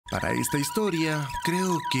Para esta historia,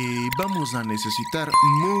 creo que vamos a necesitar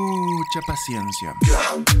mucha paciencia.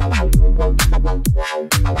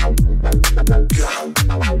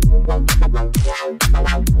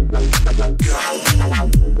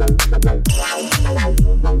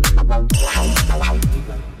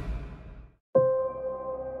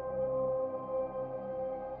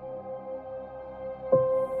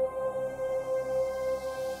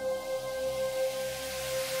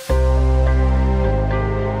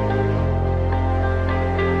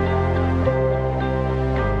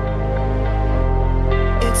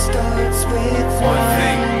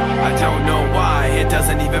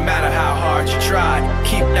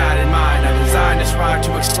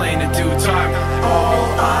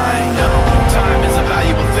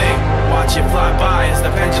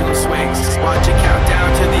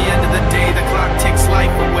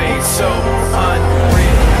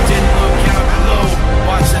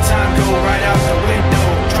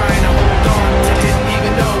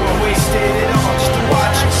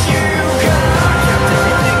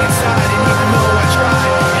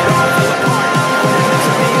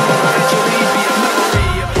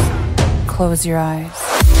 Close your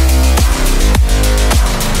eyes.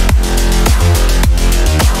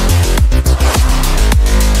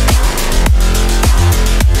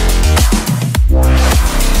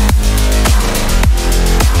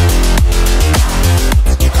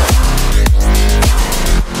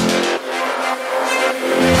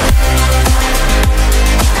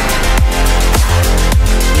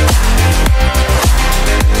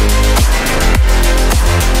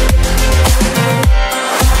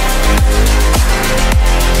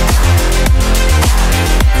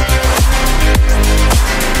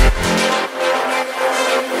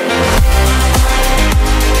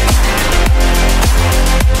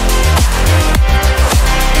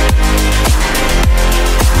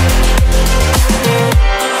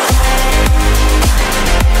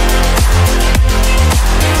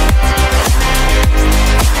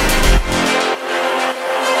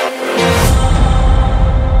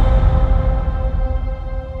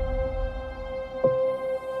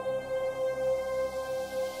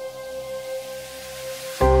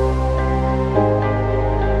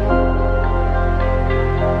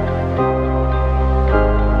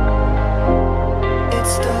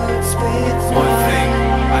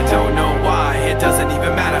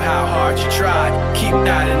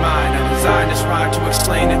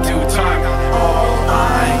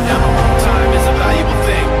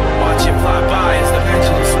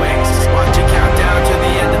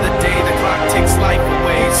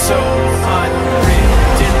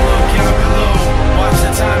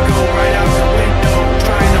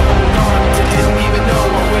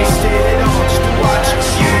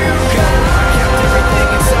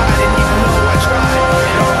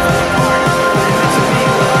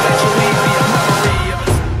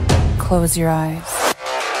 Close your eyes.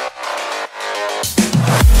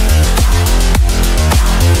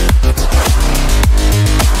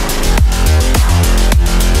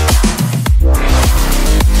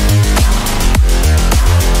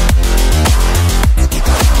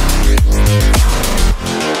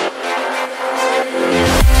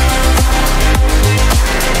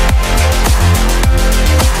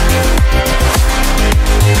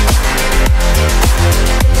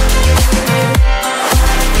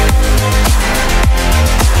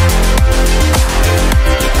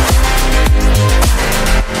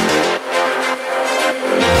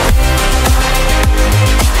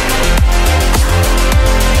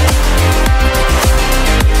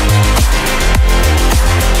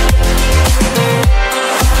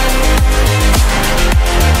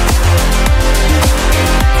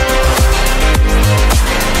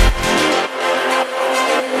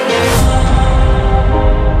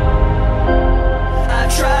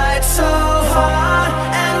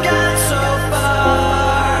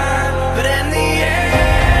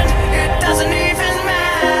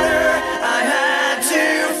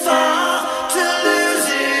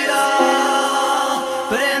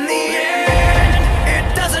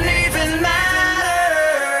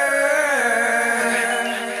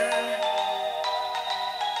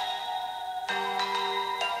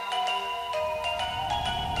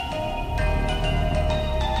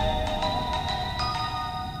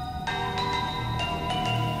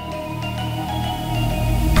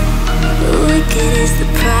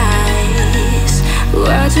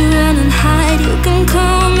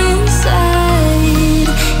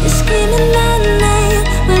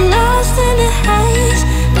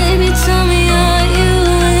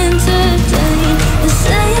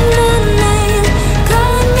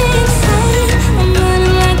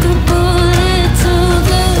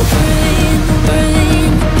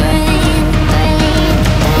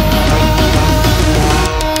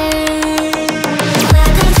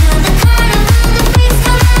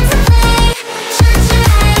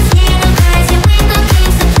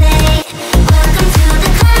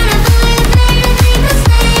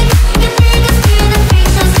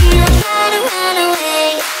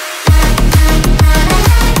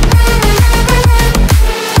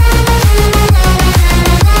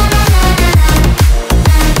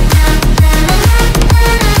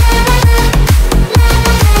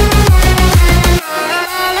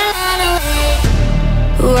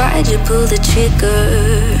 pull the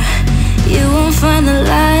trigger. You won't find the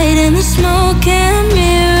light in the smoke and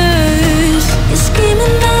mirrors. You're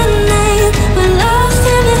screaming my name, we're lost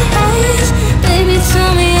in the haze. Baby,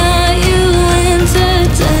 tell me, are you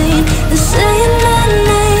entertained? They're saying my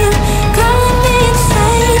name, calling me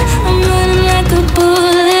insane. I'm running like a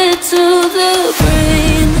bullet to the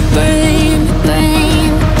brain, brain, brain,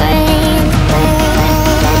 brain, brain.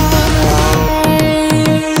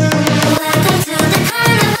 Welcome to the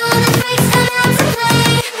carnival, the freaks come out to play.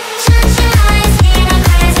 Shut your eyes, hear no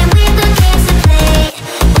cries, and we've got games to play.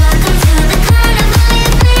 Welcome to the carnival,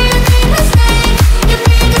 you've made a big mistake. Your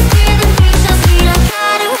biggest fear, the freak show, so you don't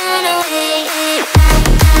try to run away.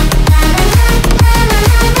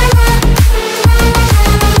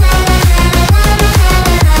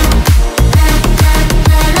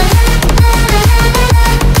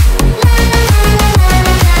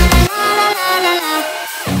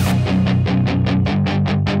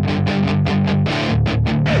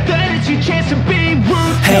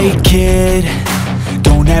 Hey kid,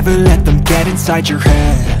 don't ever let them get inside your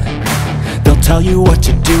head. They'll tell you what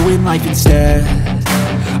to do in life instead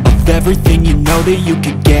of everything you know that you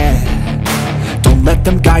could get. Don't let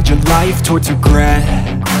them guide your life towards regret.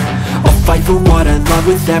 I'll fight for what I love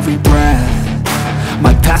with every breath.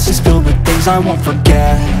 My past is filled with things I won't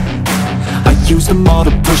forget. I use them all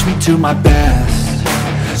to push me to my best.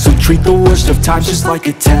 So treat the worst of times just like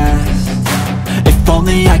a test. If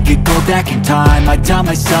only I could go back in time, I'd tell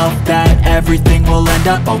myself that everything will end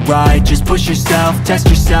up alright. Just push yourself, test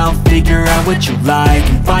yourself, figure out what you like,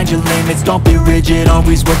 and find your limits, don't be rigid,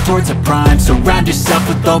 always work towards a prime. Surround yourself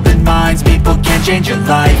with open minds, people can change your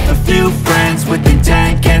life. A few friends with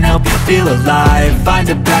intent can help you feel alive. Find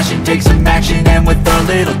a passion, take some action, and with a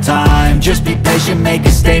little time, just be patient, make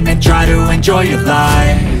a statement, try to enjoy your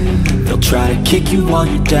life. They'll try to kick you while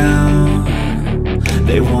you're down.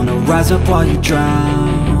 They wanna rise up while you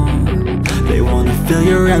drown. They wanna fill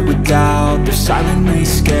your head with doubt. They're silently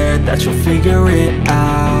scared that you'll figure it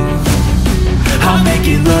out. I'll make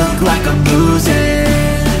it look like I'm losing,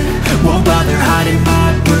 won't bother hiding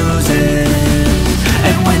my bruises.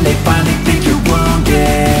 And when they finally think you're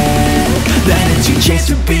wounded, then it's your chance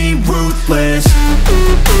to be ruthless.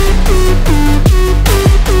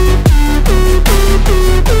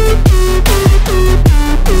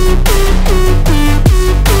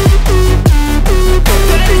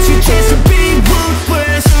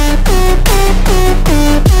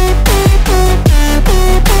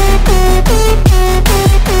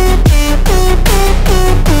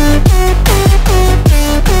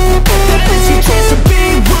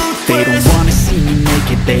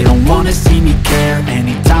 They don't wanna see me care.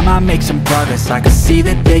 Anytime I make some progress, I can see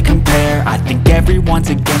that they compare. I think everyone's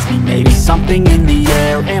against me, maybe something in the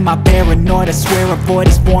air. Am I paranoid? I swear a void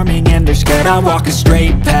is forming and they're scared. I walk a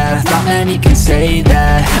straight path, not many can say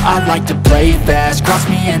that. I like to play fast, cross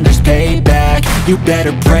me and there's payback. You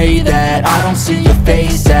better pray that I don't see your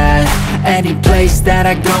face at any place that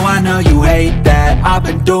I go. I know you hate that. I've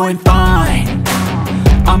been doing fine,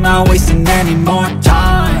 I'm not wasting any more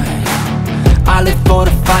time. I live for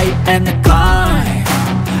the fight and the climb,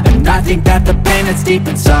 and I think that the pain that's deep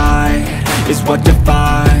inside is what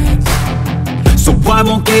defines. So I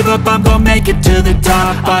won't give up, I'm gonna make it to the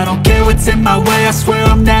top. I don't care what's in my way, I swear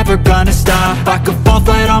I'm never gonna stop. I could fall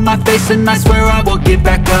flat on my face and I swear I will get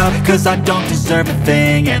back up, cause I don't deserve a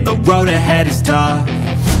thing and the road ahead is tough.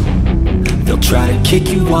 They'll try to kick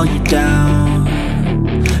you while you're down.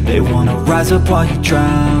 They wanna rise up while you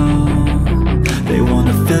drown. They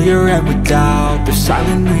wanna fill your head with doubt. They're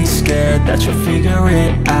silently scared that you'll figure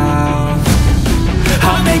it out.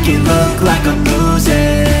 I'll make it look like I'm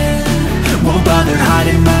losing, won't bother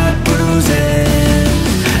hiding my bruises.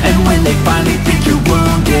 And when they finally think you're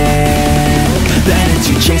wounded, then it's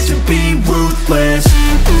your chance to be ruthless.